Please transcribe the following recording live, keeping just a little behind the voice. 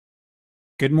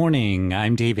Good morning,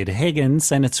 I'm David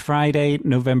Higgins, and it's Friday,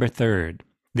 November 3rd.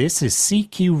 This is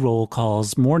CQ Roll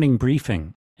Call's morning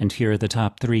briefing, and here are the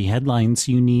top 3 headlines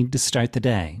you need to start the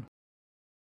day.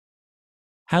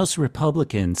 House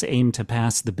Republicans aim to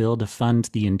pass the bill to fund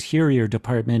the Interior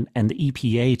Department and the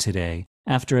EPA today,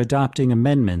 after adopting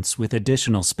amendments with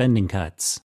additional spending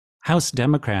cuts. House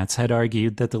Democrats had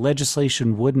argued that the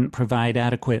legislation wouldn't provide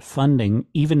adequate funding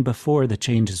even before the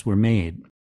changes were made.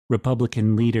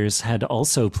 Republican leaders had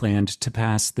also planned to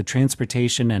pass the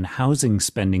Transportation and Housing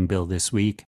spending bill this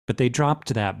week, but they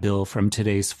dropped that bill from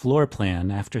today's floor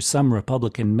plan after some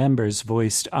Republican members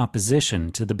voiced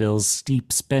opposition to the bill's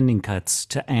steep spending cuts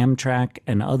to Amtrak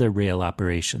and other rail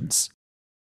operations.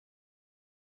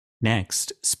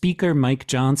 Next, Speaker Mike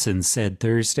Johnson said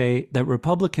Thursday that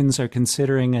Republicans are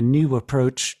considering a new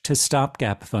approach to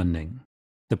stopgap funding.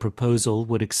 The proposal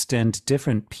would extend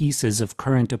different pieces of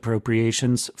current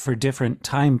appropriations for different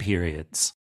time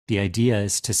periods. The idea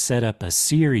is to set up a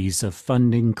series of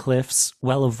funding cliffs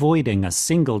while avoiding a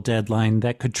single deadline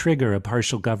that could trigger a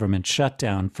partial government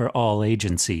shutdown for all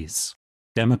agencies.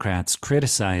 Democrats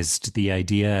criticized the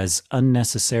idea as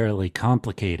unnecessarily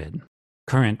complicated.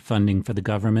 Current funding for the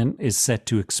government is set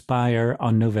to expire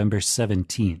on November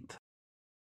 17th.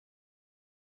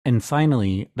 And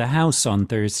finally, the House on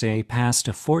Thursday passed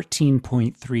a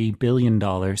 $14.3 billion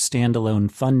standalone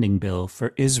funding bill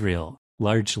for Israel,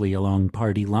 largely along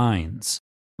party lines,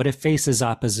 but it faces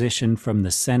opposition from the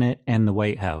Senate and the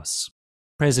White House.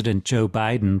 President Joe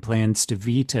Biden plans to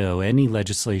veto any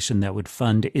legislation that would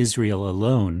fund Israel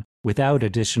alone without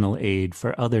additional aid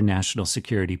for other national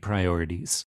security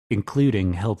priorities,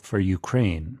 including help for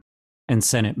Ukraine. And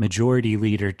Senate Majority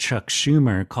Leader Chuck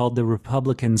Schumer called the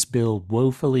Republicans' bill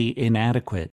woefully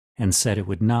inadequate and said it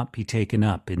would not be taken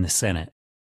up in the Senate.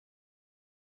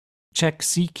 Check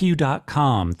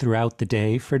CQ.com throughout the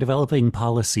day for developing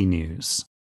policy news.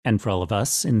 And for all of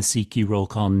us in the CQ Roll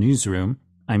Call newsroom,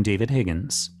 I'm David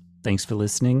Higgins. Thanks for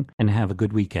listening and have a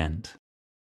good weekend.